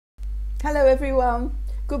Hello everyone,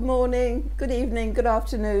 good morning, good evening, good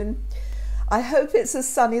afternoon. I hope it's as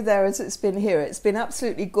sunny there as it's been here. It's been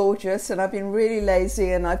absolutely gorgeous and I've been really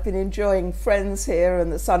lazy and I've been enjoying friends here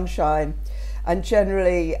and the sunshine and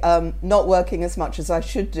generally not working as much as I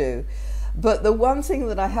should do. But the one thing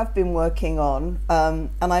that I have been working on,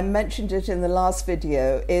 and I mentioned it in the last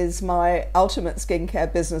video, is my Ultimate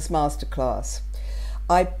Skincare Business Masterclass.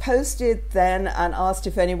 I posted then and asked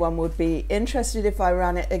if anyone would be interested if I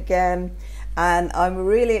ran it again, and I'm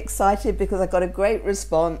really excited because I got a great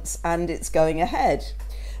response and it's going ahead.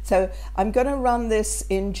 So I'm going to run this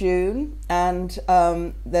in June, and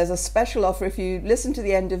there's a special offer. If you listen to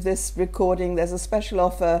the end of this recording, there's a special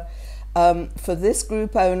offer for this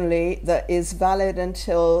group only that is valid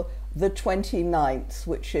until the 29th,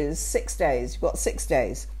 which is 6 days. You've got 6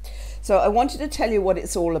 days. So I wanted to tell you what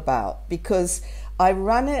it's all about because I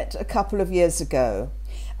ran it a couple of years ago,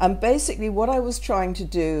 and basically what I was trying to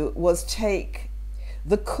do was take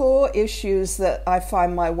the core issues that I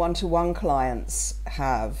find my one-to-one clients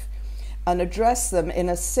have and address them in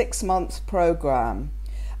a 6-month program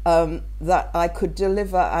that I could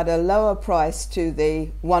deliver at a lower price to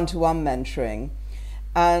the one-to-one mentoring,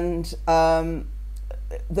 and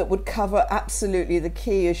that would cover absolutely the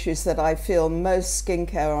key issues that I feel most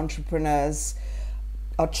skincare entrepreneurs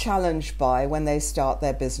are challenged by when they start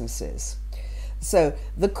their businesses. So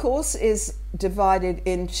the course is divided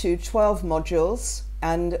into 12 modules,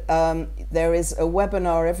 and there is a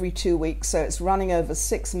webinar every 2 weeks, so it's running over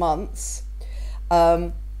 6 months.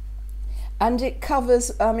 And it covers,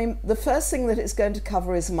 the first thing that it's going to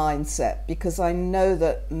cover is mindset, because I know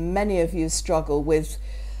that many of you struggle with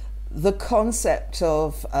the concept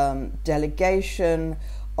of delegation,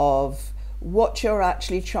 of what you're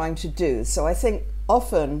actually trying to do. So I think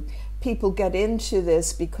often people get into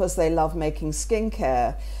this because they love making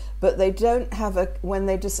skincare, but they don't have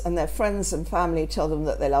and their friends and family tell them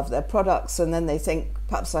that they love their products, and then they think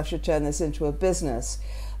perhaps I should turn this into a business,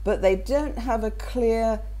 but they don't have a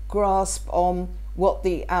clear grasp on what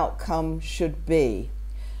the outcome should be,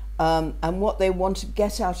 and what they want to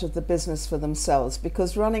get out of the business for themselves,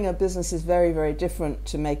 because running a business is very, very different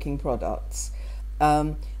to making products.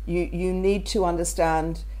 You need to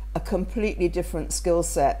understand a completely different skill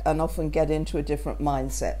set and often get into a different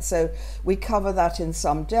mindset. So we cover that in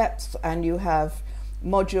some depth, and you have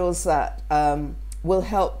modules that will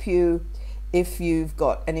help you if you've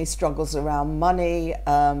got any struggles around money,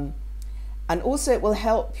 and also it will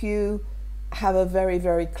help you have a very,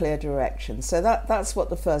 very clear direction. So that's what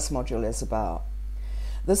the first module is about.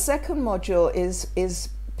 The second module is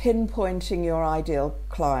pinpointing your ideal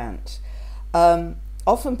client.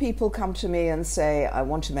 Often people come to me and say, I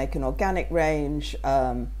want to make an organic range,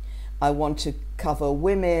 I want to cover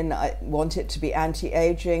women, I want it to be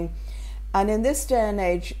anti-aging. And in this day and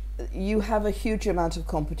age, you have a huge amount of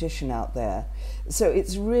competition out there. So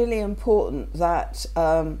it's really important that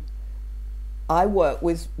I work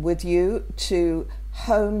with you to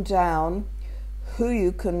hone down who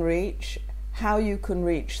you can reach, how you can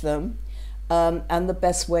reach them, and the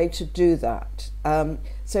best way to do that.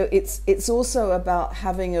 So it's also about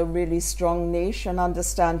having a really strong niche and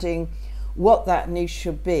understanding what that niche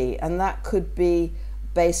should be, and that could be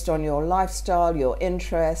based on your lifestyle, your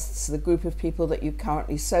interests, the group of people that you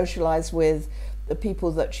currently socialize with, the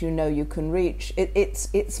people that you know you can reach.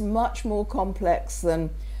 It's much more complex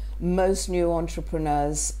than most new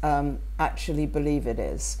entrepreneurs actually believe it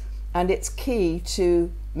is, and it's key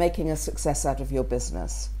to making a success out of your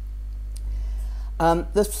business.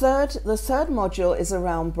 The third module is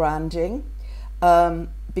around branding,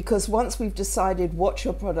 because once we've decided what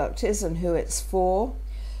your product is and who it's for,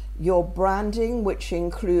 your branding, which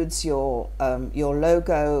includes your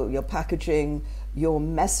logo, your packaging, your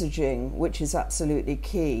messaging, which is absolutely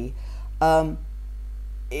key,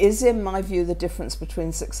 is, in my view, the difference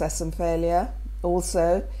between success and failure,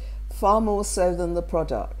 also far more so than the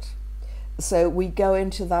product. So we go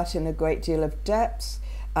into that in a great deal of depth.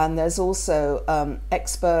 And there's also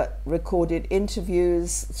expert recorded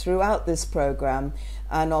interviews throughout this program.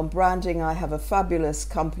 And on branding, I have a fabulous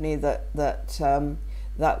company that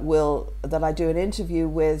I do an interview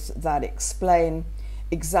with that explain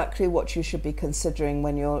exactly what you should be considering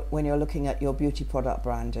when you're looking at your beauty product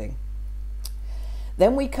branding.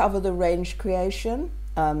 Then we cover the range creation.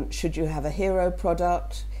 Should you have a hero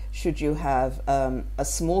product? Should you have a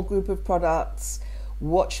small group of products?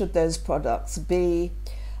 What should those products be?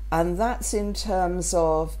 And that's in terms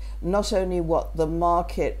of not only what the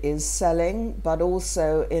market is selling, but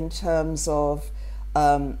also in terms of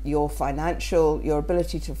your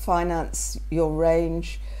ability to finance your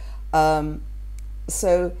range,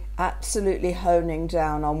 So absolutely honing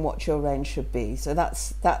down on what your range should be. So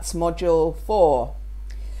that's module 4.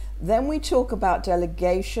 Then we talk about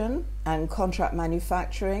delegation and contract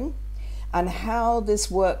manufacturing and how this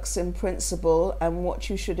works in principle and what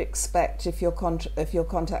you should expect if you're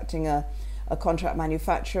contacting a contract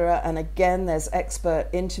manufacturer. And again, there's expert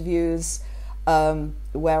interviews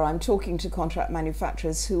where I'm talking to contract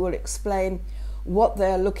manufacturers who will explain what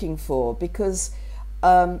they're looking for, because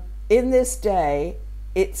in this day,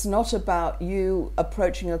 it's not about you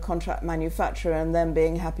approaching a contract manufacturer and them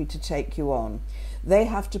being happy to take you on. They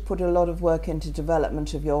have to put a lot of work into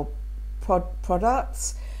development of your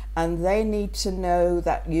products, and they need to know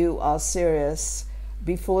that you are serious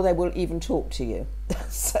before they will even talk to you.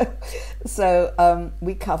 So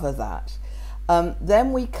we cover that.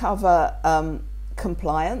 Then we cover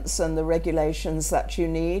compliance and the regulations that you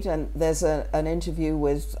need, and there's an interview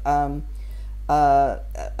with a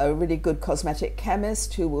really good cosmetic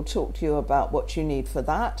chemist who will talk to you about what you need for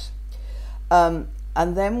that. And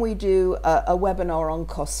then we do a webinar on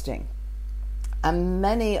costing. And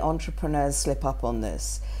many entrepreneurs slip up on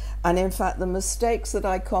this. And in fact, the mistakes that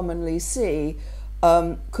I commonly see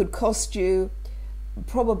could cost you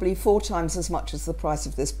probably 4 times as much as the price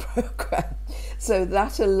of this program. So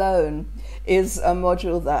that alone is a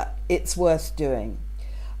module that it's worth doing.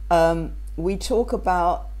 We talk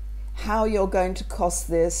about how you're going to cost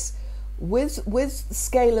this with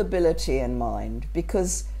scalability in mind,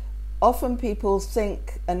 because often people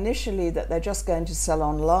think initially that they're just going to sell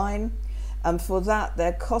online, and for that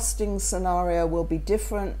their costing scenario will be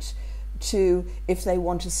different to if they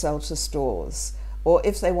want to sell to stores or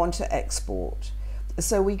if they want to export.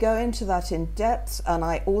 So we go into that in depth, and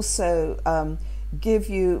I also give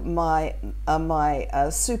you my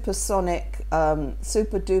supersonic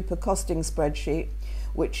super duper costing spreadsheet,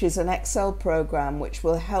 which is an Excel program which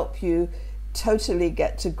will help you totally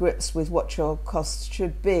get to grips with what your costs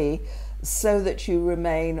should be so that you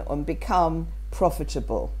remain and become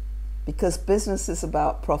profitable, because business is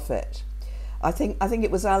about profit. I think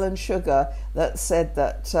it was Alan Sugar that said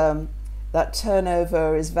that that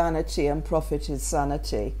turnover is vanity and profit is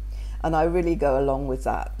sanity, and I really go along with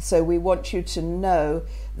that. So we want you to know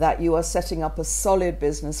that you are setting up a solid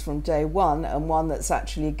business from day one, and one that's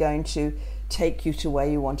actually going to take you to where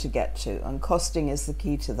you want to get to, and costing is the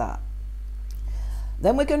key to that.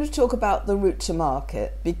 Then we're going to talk about the route to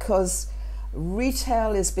market, because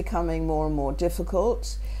retail is becoming more and more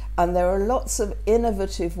difficult, and there are lots of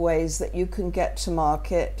innovative ways that you can get to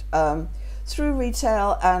market through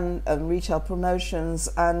retail and retail promotions,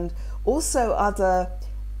 and also other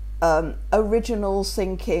original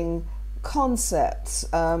thinking concepts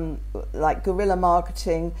like guerrilla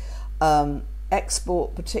marketing,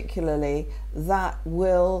 export particularly, that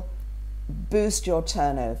will boost your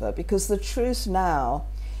turnover. Because the truth now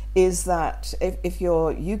is that if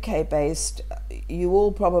you're UK based, you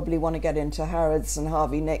all probably want to get into Harrods and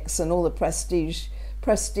Harvey Nicks and all the prestige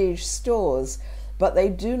stores, but they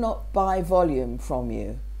do not buy volume from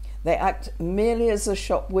you. They act merely as a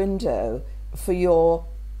shop window for your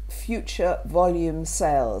future volume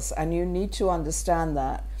sales, and you need to understand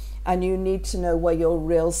that, and you need to know where your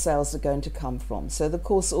real sales are going to come from. So the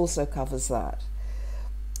course also covers that.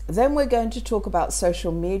 Then we're going to talk about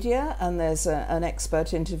social media, and there's an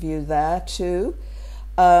expert interview there too.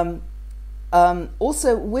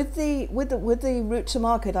 Also with the route to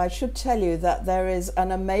market, I should tell you that there is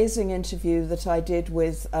an amazing interview that I did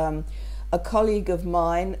with a colleague of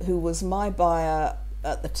mine who was my buyer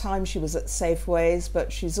at the time. She was at Safeways,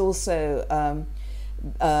 but she's also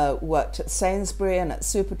worked at Sainsbury and at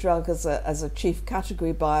Superdrug as a chief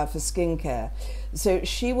category buyer for skincare. So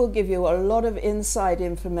she will give you a lot of inside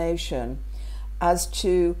information as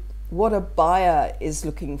to what a buyer is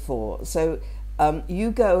looking for. So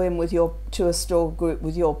you go in to a store group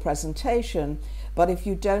with your presentation, but if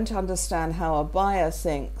you don't understand how a buyer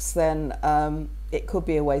thinks, then it could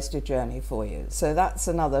be a wasted journey for you. So that's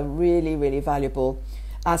another really, really valuable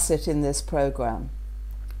asset in this program.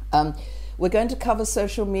 We're going to cover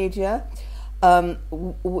social media.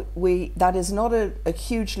 That is not a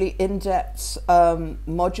hugely in-depth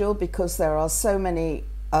module, because there are so many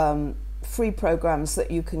free programs that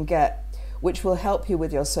you can get which will help you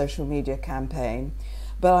with your social media campaign.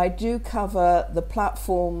 But I do cover the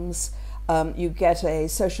platforms. You get a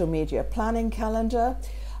social media planning calendar,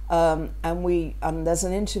 and there's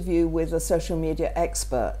an interview with a social media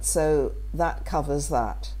expert, so that covers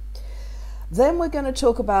that. Then we're going to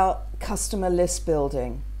talk about customer list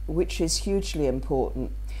building, which is hugely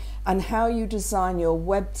important, and how you design your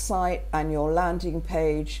website and your landing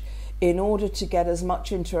page in order to get as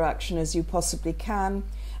much interaction as you possibly can,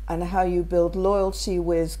 and how you build loyalty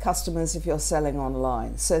with customers if you're selling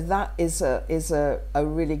online. So that is a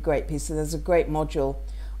really great piece. So there's a great module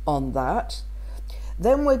on that.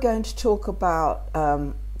 Then we're going to talk about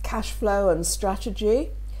cash flow and strategy.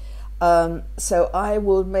 So I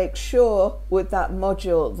will make sure with that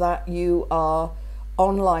module that you are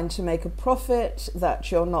online to make a profit,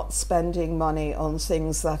 that you're not spending money on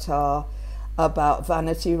things that are about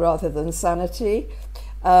vanity rather than sanity.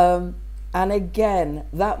 And again,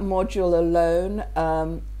 that module alone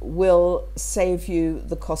will save you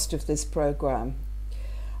the cost of this program.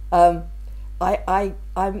 I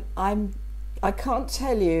can't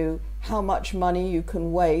tell you how much money you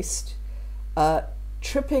can waste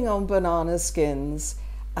tripping on banana skins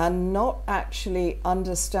and not actually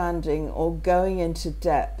understanding or going into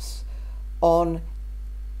depth on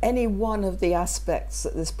any one of the aspects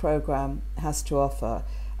that this program has to offer.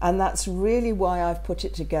 And that's really why I've put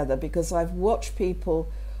it together, because I've watched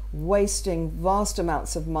people wasting vast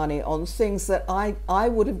amounts of money on things that I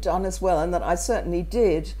would have done as well, and that I certainly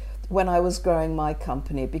did when I was growing my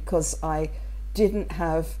company, because I didn't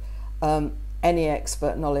have any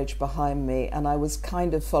expert knowledge behind me, and I was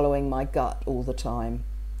kind of following my gut all the time.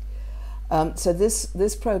 So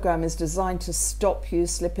this program is designed to stop you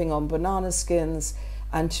slipping on banana skins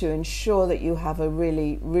and to ensure that you have a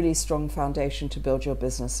really, really strong foundation to build your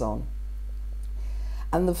business on.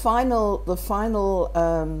 And the final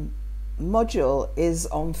module is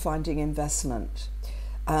on finding investment,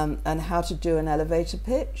 and how to do an elevator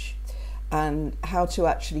pitch, and how to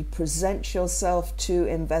actually present yourself to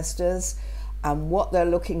investors, and what they're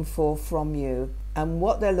looking for from you, and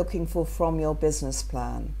what they're looking for from your business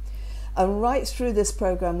plan. And right through this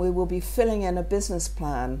program, we will be filling in a business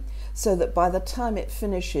plan so that by the time it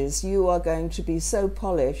finishes, you are going to be so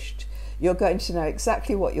polished, you're going to know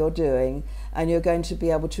exactly what you're doing, and you're going to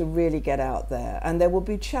be able to really get out there. And there will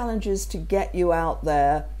be challenges to get you out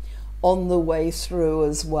there on the way through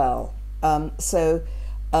as well.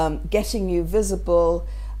 Getting you visible,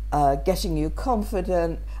 getting you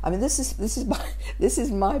confident. I mean, this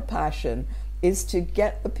is my passion, is to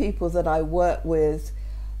get the people that I work with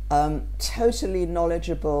totally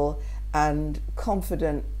knowledgeable and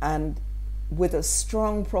confident, and with a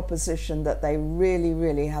strong proposition that they really,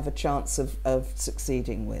 really have a chance of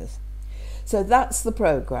succeeding with. So that's the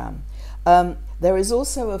program. There is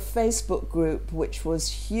also a Facebook group which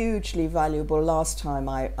was hugely valuable last time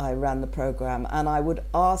I ran the program, and I would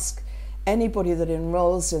ask anybody that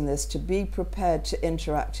enrolls in this to be prepared to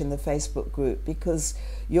interact in the Facebook group, because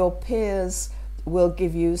your peers will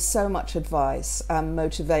give you so much advice and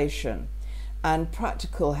motivation and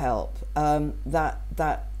practical help, that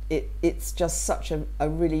it's just such a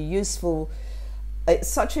really useful, it's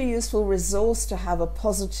such a useful resource to have a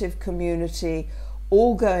positive community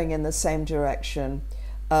all going in the same direction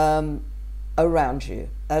around you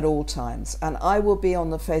at all times. And I will be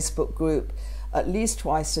on the Facebook group at least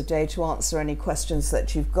twice a day to answer any questions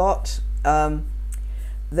that you've got.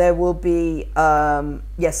 There will be, so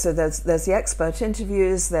there's the expert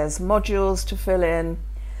interviews, there's modules to fill in.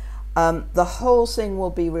 The whole thing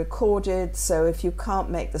will be recorded, so if you can't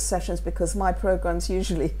make the sessions, because my programs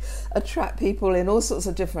usually attract people in all sorts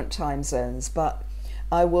of different time zones, but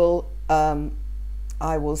I will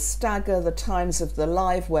stagger the times of the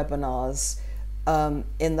live webinars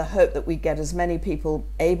in the hope that we get as many people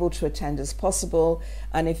able to attend as possible.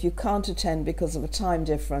 And if you can't attend because of a time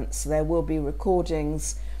difference, there will be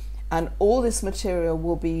recordings, and all this material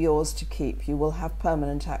will be yours to keep. You will have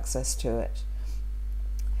permanent access to it.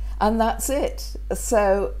 And that's it.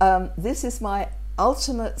 So this is my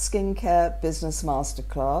Ultimate Skincare Business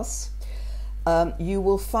Masterclass. You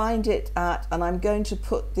will find it at, and I'm going to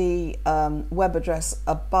put the web address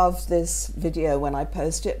above this video when I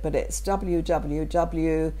post it, but it's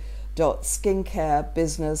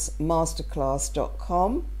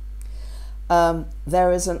www.skincarebusinessmasterclass.com.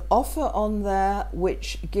 There is an offer on there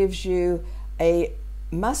which gives you a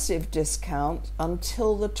massive discount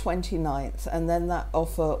until the 29th, and then that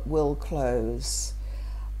offer will close.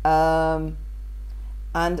 And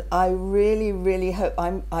I really, really hope,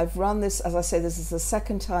 I've run this, as I say, this is the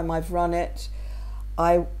second time I've run it.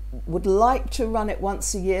 I would like to run it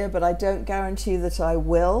once a year, but I don't guarantee that I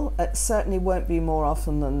will. It certainly won't be more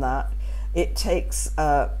often than that. It takes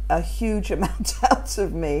a huge amount out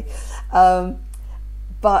of me.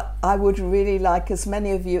 But I would really like as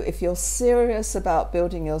many of you, if you're serious about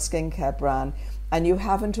building your skincare brand and you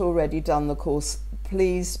haven't already done the course,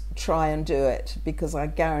 please try and do it, because I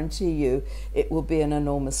guarantee you it will be an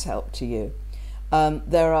enormous help to you.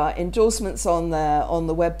 There are endorsements on there on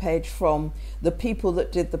the webpage from the people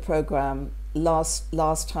that did the program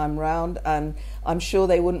last time round, and I'm sure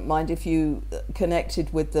they wouldn't mind if you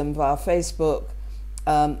connected with them via Facebook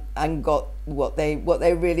and got what they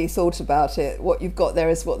really thought about it. What you've got there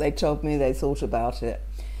is what they told me they thought about it.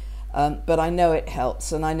 But I know it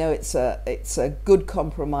helps, and I know it's a good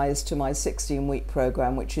compromise to my 16-week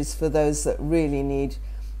program, which is for those that really need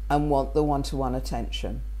and want the one-to-one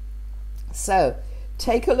attention. So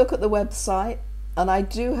take a look at the website, and I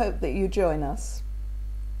do hope that you join us.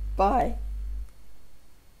 Bye.